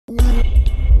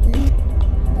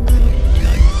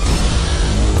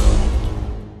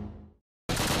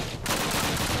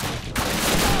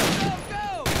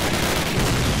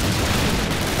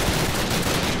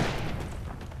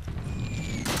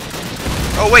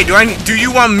Wait, do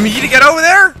you want me to get over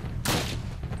there?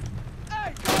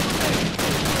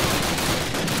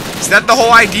 Is that the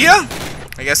whole idea?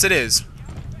 I guess it is.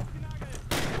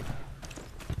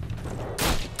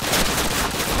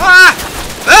 Ah!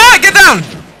 Ah! Get down!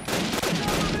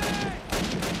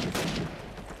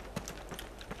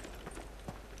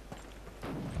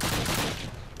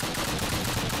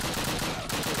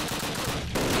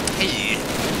 Hey.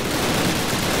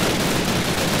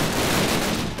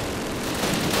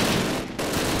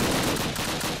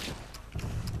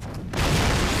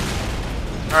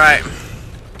 Alright.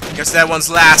 Guess that one's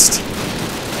last.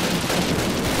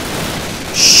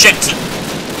 Shit!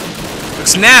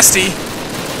 Looks nasty.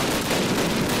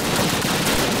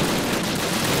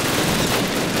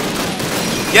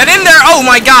 Get in there! Oh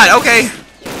my god, okay.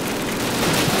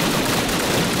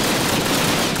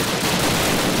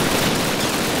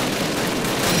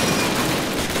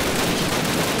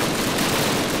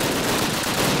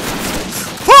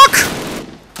 Fuck!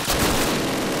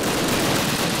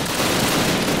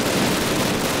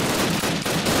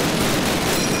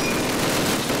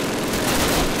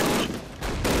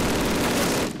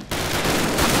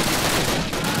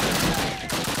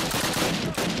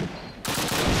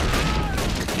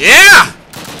 Yeah!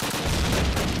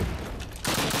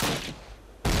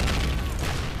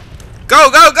 Go,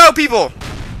 go, go, people!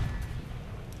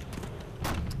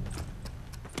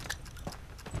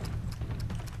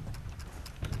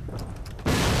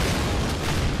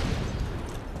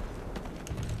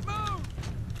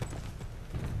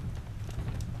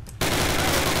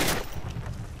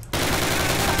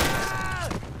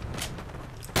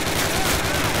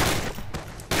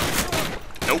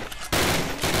 Nope.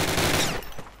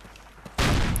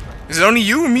 Is it only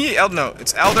you and me? No,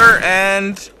 it's Elder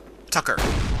and Tucker.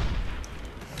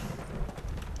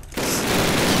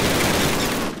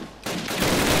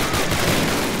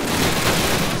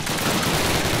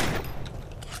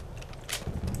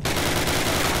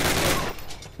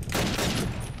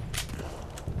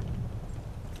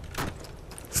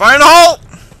 Fire in the hole!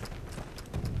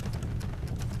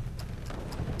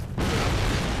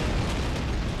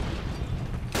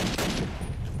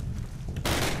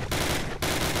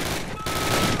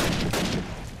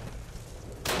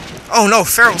 Oh no,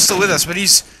 Farrell's still with us, but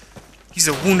he's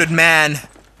a wounded man.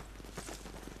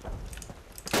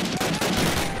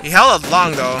 He held out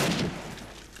long though.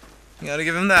 You gotta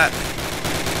give him that.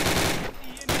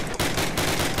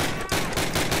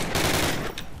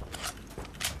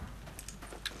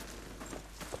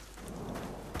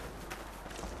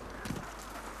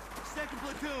 Second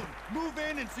platoon, move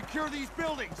in and secure these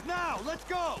buildings now. Let's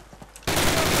go.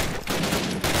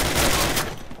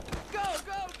 Go,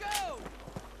 go, go!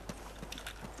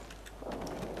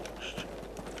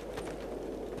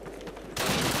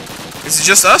 Is it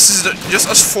just us? Is it just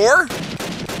us four?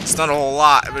 It's not a whole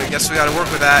lot, but I guess we gotta work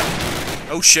with that.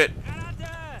 Oh shit.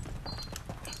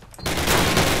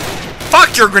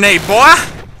 Fuck your grenade, boy!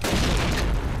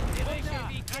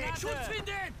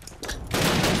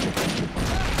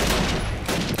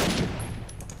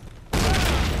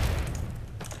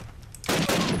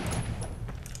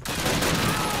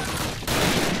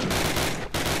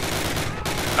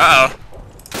 Uh-oh.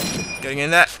 Getting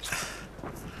in that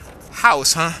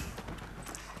house, huh?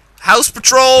 House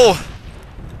patrol!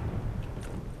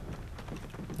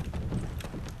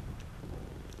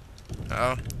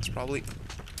 Uh-oh. It's probably...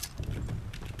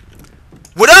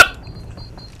 What up?!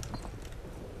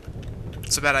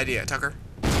 It's a bad idea, Tucker.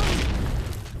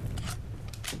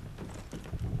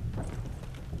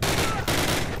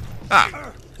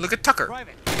 Ah. Look at Tucker.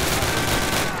 Private.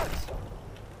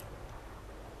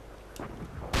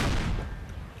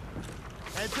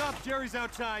 Heads up, Jerry's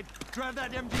outside. Grab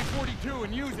that MG42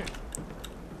 and use it.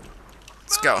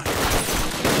 Let's go.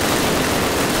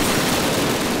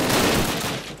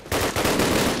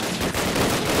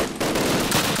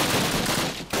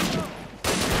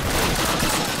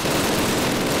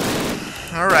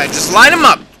 Alright, just line them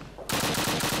up.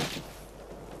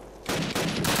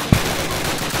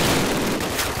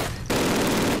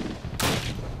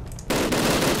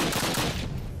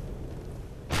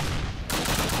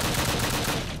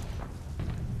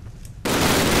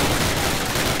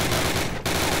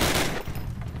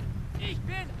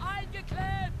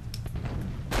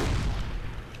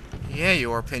 Yeah,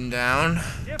 you are pinned down.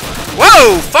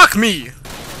 Whoa! Fuck me!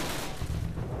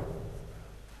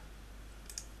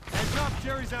 Heads up,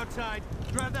 Jerry's outside.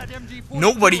 Grab that MG42.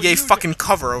 Nobody gave fucking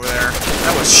cover over there.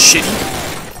 That was shitty.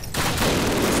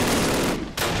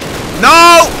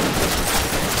 No!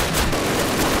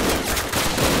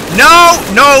 No!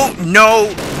 No!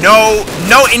 No! No!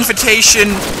 No invitation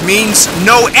means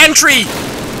no entry!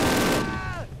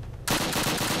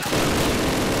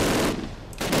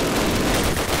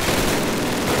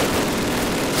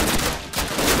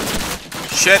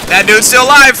 Shit, that dude's still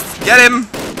alive! Get him!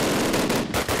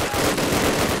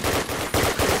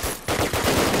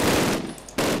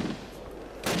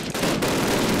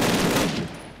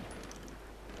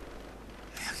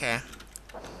 Okay.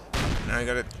 Now I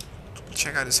gotta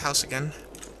check out his house again.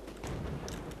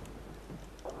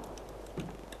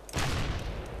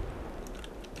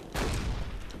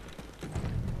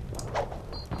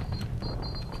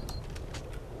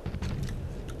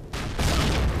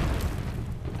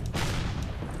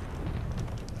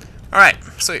 Alright,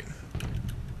 sweet.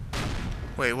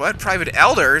 Wait, what? Private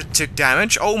Elder took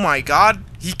damage? Oh my god.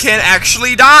 He can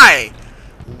actually die!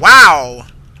 Wow!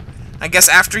 I guess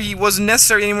after he wasn't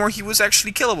necessary anymore, he was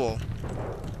actually killable.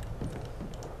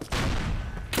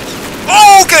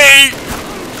 Okay!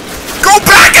 Go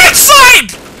back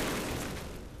inside!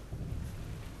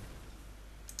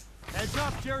 Heads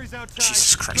up, Jerry's outside.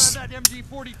 Jesus Christ. Grab that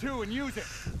MG42 and use it.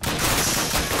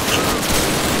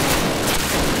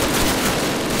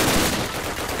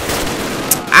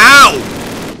 Ow!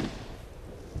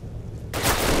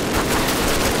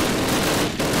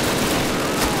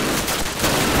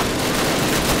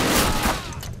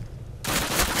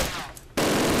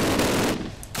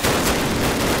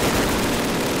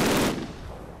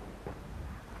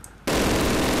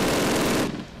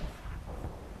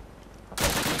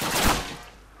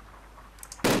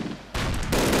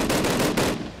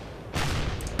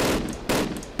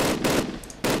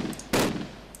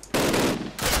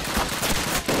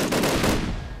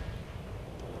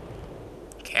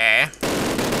 Okay.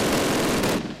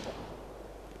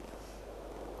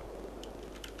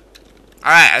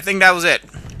 Alright, I think that was it.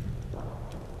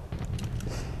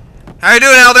 How you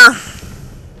doing, Elder?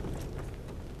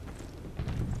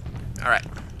 Alright.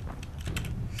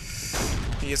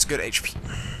 He gets good HP.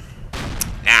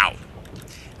 Now,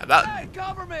 about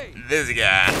Cover me! this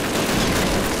guy.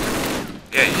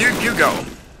 Yeah, you go.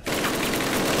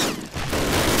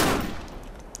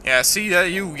 Yeah, see,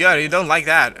 you don't like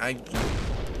that.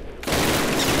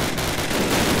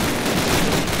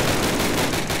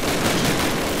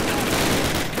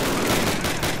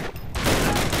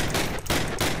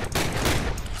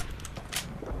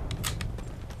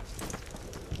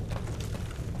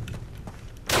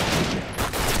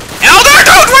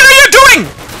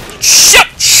 Shit!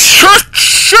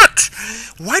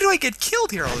 Why do I get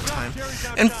killed here all the time?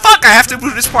 And fuck, I have to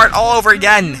do this part all over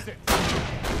again.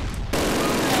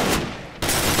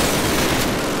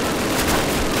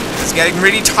 It's getting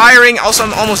really tiring. Also,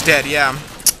 I'm almost dead, yeah.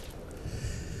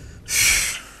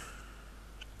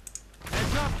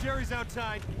 Heads up, Jerry's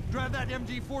outside. Grab that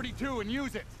MG42 and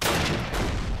use it.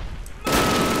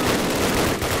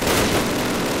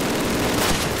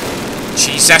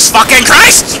 Jesus fucking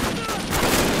Christ!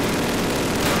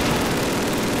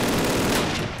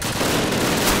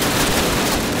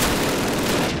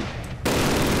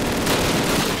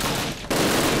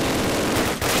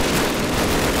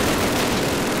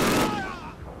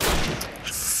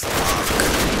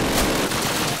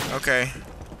 Okay.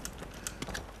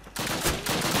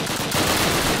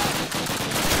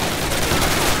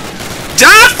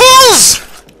 Die, fools!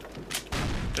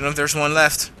 Don't know if there's one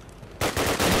left.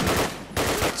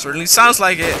 Certainly sounds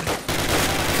like it.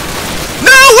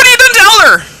 No! What are you doing to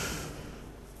Elder?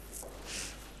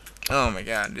 Oh my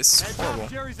god, this is horrible.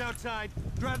 Jerry's outside.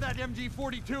 Grab that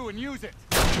MG42 and use it.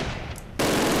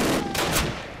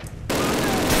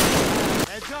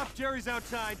 Heads up, Jerry's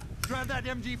outside. Grab that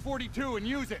MG42 and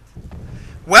use it.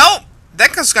 Well,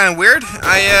 that was kind of weird.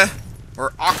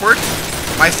 Or awkward.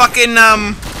 My fucking,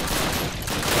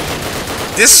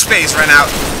 this space ran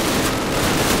out.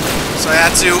 So I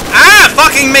had to,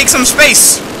 fucking make some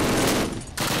space!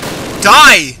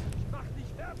 Die!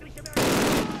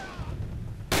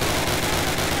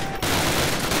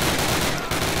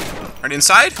 Right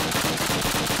inside?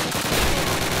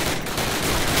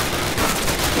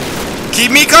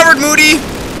 Keep me covered, Moody!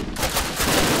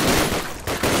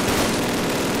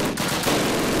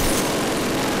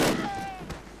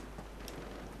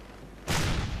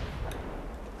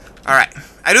 Alright.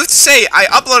 I do have to say, I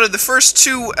uploaded the first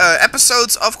 2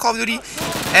 episodes of Call of Duty,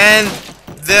 and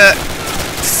the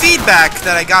feedback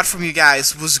that I got from you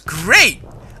guys was great!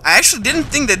 I actually didn't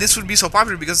think that this would be so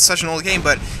popular because it's such an old game,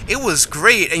 but it was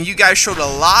great, and you guys showed a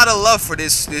lot of love for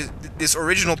this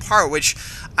original part, which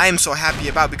I am so happy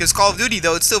about, because Call of Duty,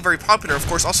 though it's still very popular, of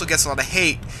course, also gets a lot of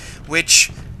hate,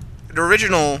 which the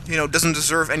original, doesn't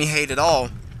deserve any hate at all.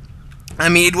 I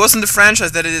mean, it wasn't the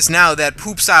franchise that it is now that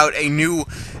poops out a new,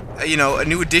 a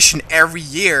new edition every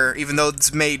year, even though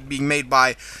it's being made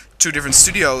by 2 different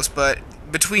studios, but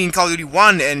between Call of Duty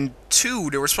 1 and 2,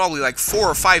 there was probably like 4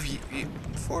 or 5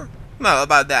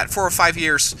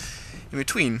 years in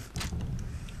between.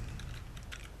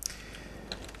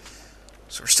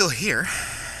 So we're still here.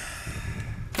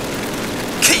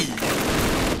 Okay.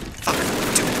 Fuck.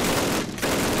 Dude.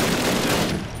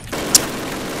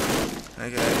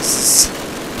 Okay, this is...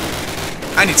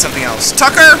 I need something else.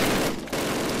 Tucker!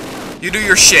 You do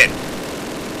your shit.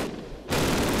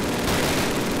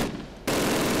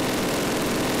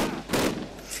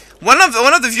 One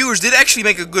of the viewers did actually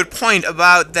make a good point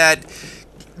about that.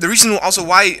 The reason also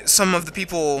why some of the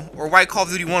people, or why Call of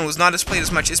Duty 1 was not displayed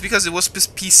as much, is because it was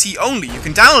PC only. You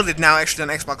can download it now actually on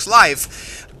Xbox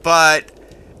Live, but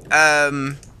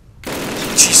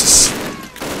Jesus.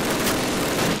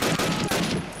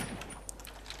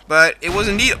 But it was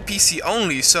indeed PC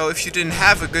only, so if you didn't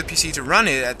have a good PC to run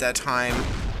it at that time,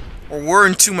 or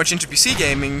weren't too much into PC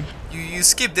gaming, you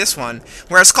skip this one.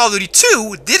 Whereas Call of Duty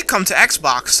 2 did come to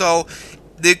Xbox, so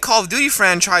the Call of Duty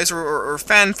franchise or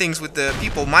fan things with the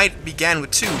people might began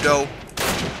with 2, though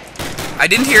I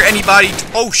didn't hear anybody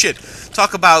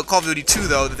talk about Call of Duty 2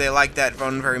 though, that they liked that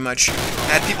run very much. I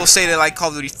had people say they like Call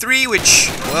of Duty 3, which,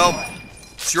 well,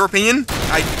 it's your opinion.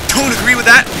 I don't agree with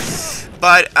that.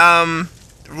 But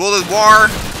World at War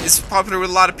is popular with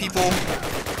a lot of people.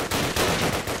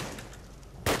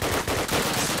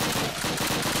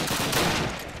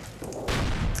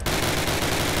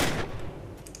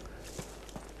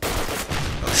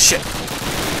 Oh shit.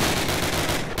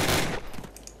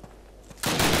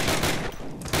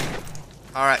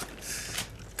 Alright.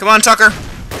 Come on, Tucker.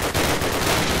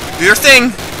 Do your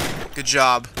thing. Good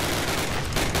job.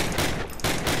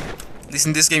 At least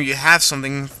in this game you have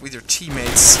something with your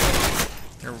teammates.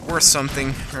 They're worth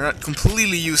something. They're not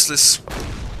completely useless.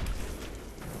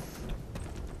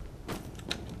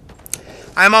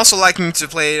 I'm also liking to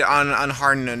play it on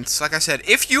Hardened. Like I said,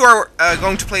 if you are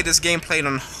going to play this game, play it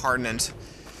on Hardened.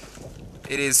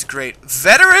 It is great.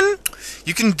 Veteran,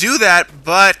 you can do that,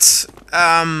 but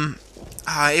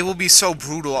it will be so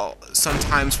brutal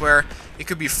sometimes where it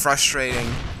could be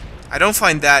frustrating. I don't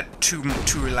find that too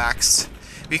relaxed,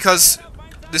 because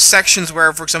the sections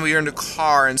where, for example, you're in the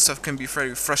car and stuff can be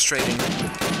very frustrating.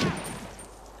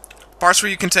 Parts where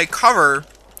you can take cover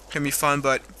can be fun,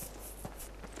 but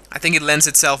I think it lends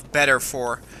itself better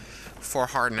for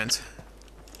Hardened.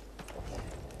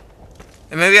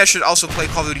 And maybe I should also play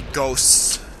Call of Duty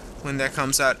Ghosts when that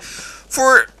comes out.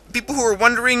 For people who are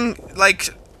wondering, like,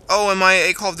 oh, am I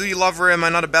a Call of Duty lover? Am I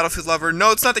not a Battlefield lover?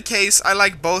 No, it's not the case. I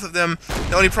like both of them.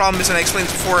 The only problem is, and I explained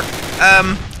this before,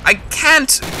 I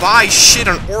can't buy shit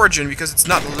on Origin because it's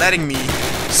not letting me.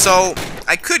 So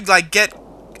I could like get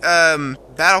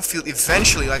Battlefield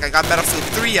eventually. Like I got Battlefield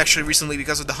 3 actually recently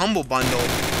because of the Humble Bundle.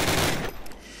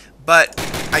 But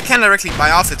I can't directly buy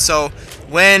off it. So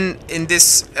when in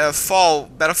this fall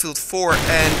Battlefield 4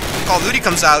 and Call of Duty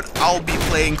comes out, I'll be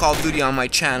playing Call of Duty on my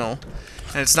channel.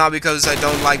 And it's not because I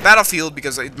don't like Battlefield,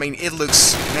 because I mean it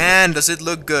looks, man, does it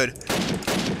look good.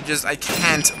 Just I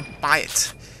can't buy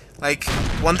it. Like,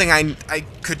 one thing I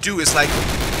could do is, like,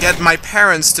 get my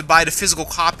parents to buy the physical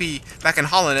copy back in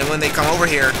Holland, and when they come over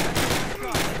here,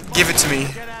 give it to me,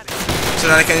 so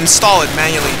that I can install it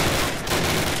manually,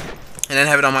 and then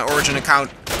have it on my Origin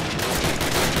account.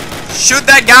 Shoot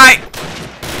that guy!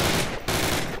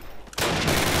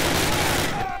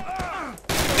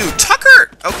 Dude,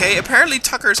 Tucker! Okay, apparently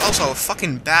Tucker is also a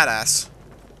fucking badass.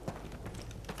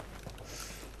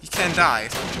 He can't die,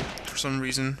 for some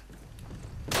reason.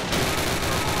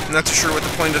 I'm not too sure what the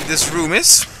point of this room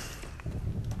is.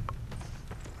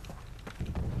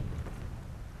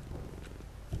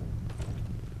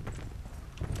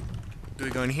 Do we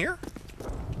go in here?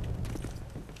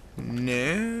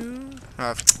 No.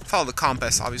 Follow the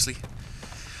compass, obviously.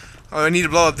 Oh, I need to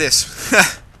blow up this.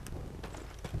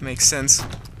 Makes sense.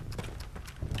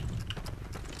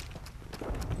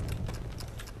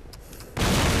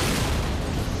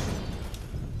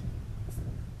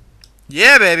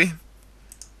 Yeah, baby.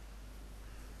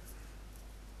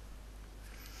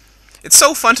 It's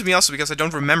so fun to me also because I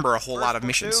don't remember a whole lot of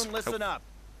missions. Listen up.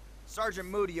 Sergeant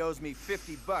Moody owes me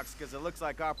 $50 because it looks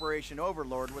like Operation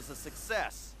Overlord was a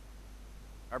success.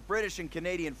 Our British and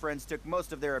Canadian friends took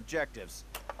most of their objectives.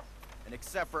 And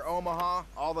except for Omaha,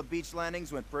 all the beach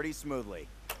landings went pretty smoothly.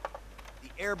 The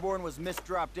airborne was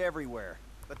misdropped everywhere,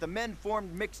 but the men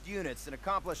formed mixed units and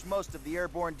accomplished most of the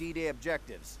airborne D-Day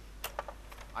objectives.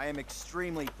 I am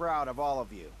extremely proud of all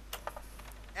of you.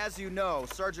 As you know,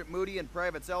 Sergeant Moody and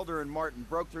Privates Elder and Martin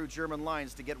broke through German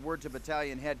lines to get word to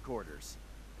battalion headquarters.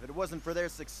 If it wasn't for their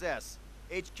success,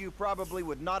 HQ probably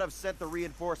would not have sent the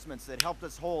reinforcements that helped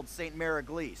us hold St.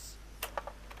 Mary-Glise.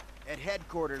 At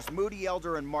headquarters, Moody,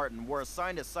 Elder, and Martin were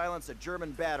assigned to silence a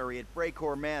German battery at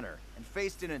Breakhor Manor and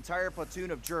faced an entire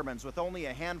platoon of Germans with only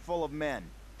a handful of men.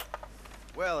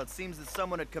 Well, it seems that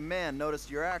someone at command noticed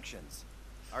your actions.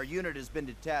 Our unit has been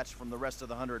detached from the rest of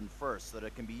the 101st so that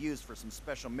it can be used for some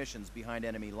special missions behind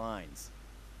enemy lines.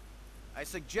 I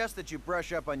suggest that you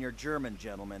brush up on your German,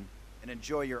 gentlemen, and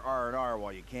enjoy your R&R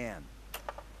while you can.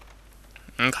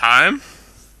 Okay.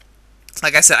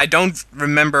 Like I said, I don't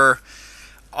remember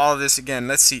all of this again.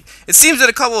 Let's see. It seems that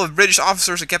a couple of British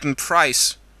officers are Captain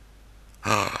Price.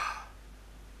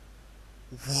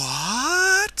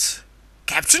 What?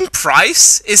 Captain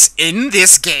Price is in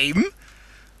this game?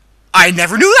 I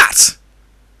never knew that!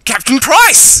 Captain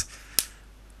Price!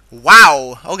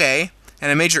 Wow, okay. And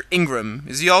a Major Ingram.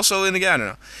 Is he also in the game? I don't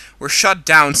know. We're shut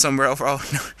down somewhere over... Oh,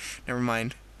 no. Never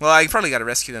mind. Well, I probably gotta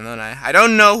rescue them, don't I? I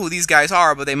don't know who these guys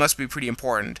are, but they must be pretty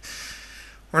important.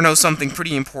 Or know something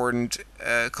pretty important,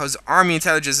 because Army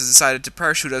Intelligence has decided to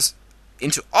parachute us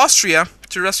into Austria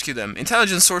to rescue them.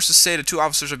 Intelligence sources say the 2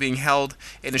 officers are being held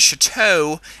in a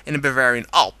chateau in the Bavarian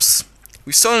Alps.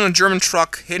 We've stolen a German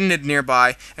truck, hidden it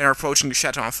nearby, and are approaching the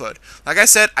chateau on foot. Like I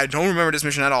said, I don't remember this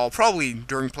mission at all. Probably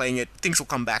during playing it, things will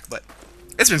come back, but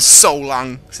it's been so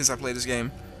long since I played this game.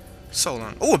 So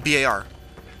long. Oh, a BAR.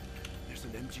 There's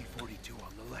an MG-42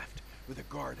 on the left, with a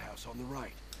guardhouse on the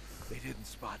right. They didn't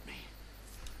spot me.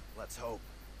 Let's hope.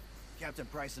 Captain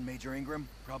Price and Major Ingram?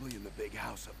 Probably in the big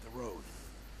house up the road.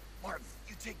 Martin,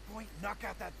 you take point, knock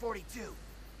out that 42.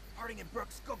 Harding and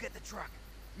Brooks, go get the truck.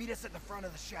 Meet us at the front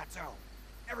of the chateau.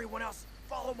 Everyone else,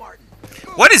 follow Martin.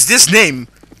 What is this name?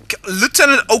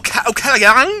 Lieutenant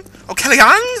O'Callaghan?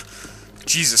 O'Callaghan?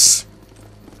 Jesus.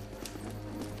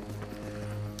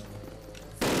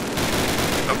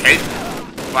 Okay.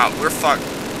 Wow, we're fucked.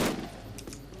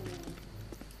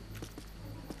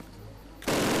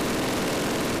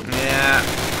 Yeah.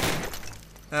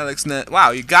 That looks net.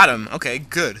 Wow, you got him. Okay,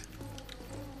 good.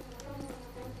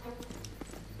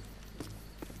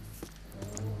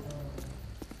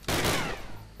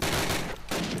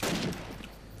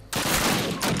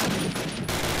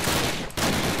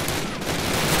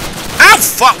 Ah,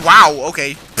 fuck. Wow,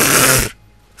 okay.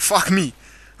 Fuck me.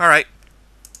 Alright.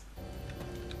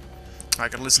 I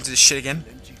gotta listen to this shit again.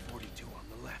 MG-42 on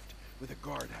the left, with a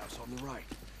guardhouse on the right.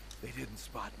 They didn't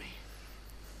spot me.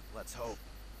 Let's hope.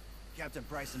 Captain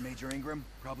Price and Major Ingram?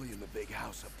 Probably in the big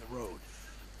house up the road.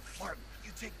 Martin,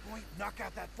 you take point, knock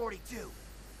out that 42.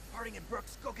 Harding and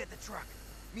Brooks, go get the truck.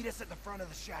 Meet us at the front of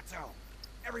the chateau.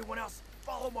 Everyone else,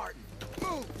 follow Martin.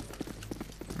 Move!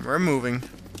 We're moving.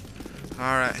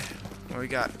 Alright. What we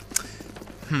got?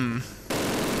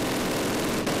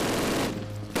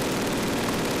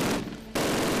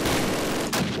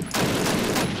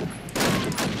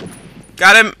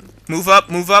 Got him! Move up,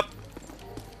 move up.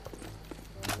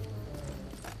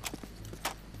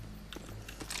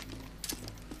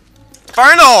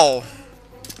 Farnell!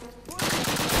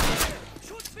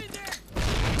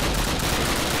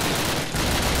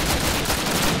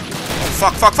 Oh,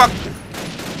 fuck, fuck, fuck!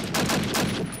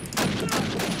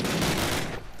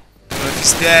 I don't know if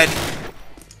he's dead.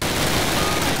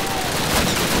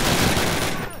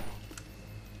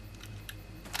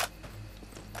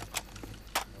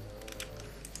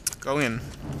 Go in.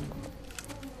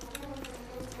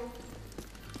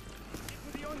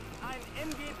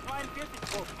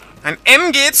 Ein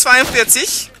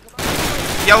MG42.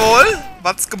 Jawohl.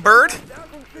 What's gebird?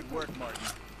 Good work, Martin.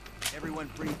 Everyone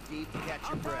breathe deep, catch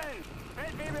your breath.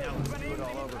 Now let's do it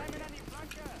all over again.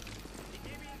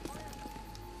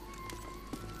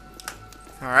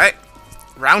 Alright.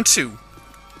 Round 2.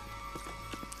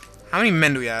 How many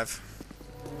men do we have?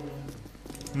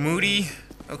 Moody,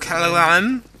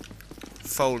 O'Callaghan,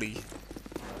 Foley,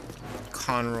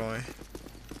 Conroy.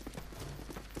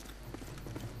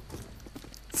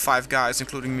 5 guys,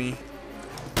 including me.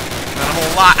 Not a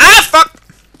whole lot. Ah, fuck!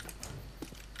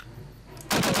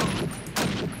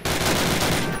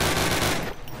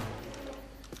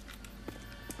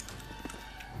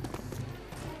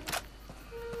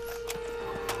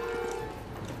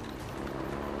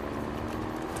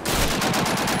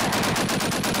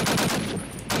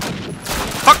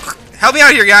 Fuck! Help me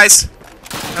out here, guys!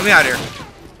 Help me out here.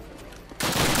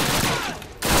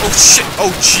 Oh shit!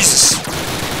 Oh Jesus!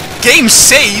 Game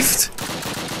saved?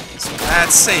 It's a bad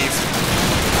save.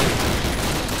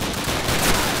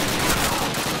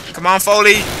 Come on,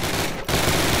 Foley!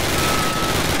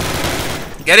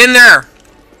 Get in there!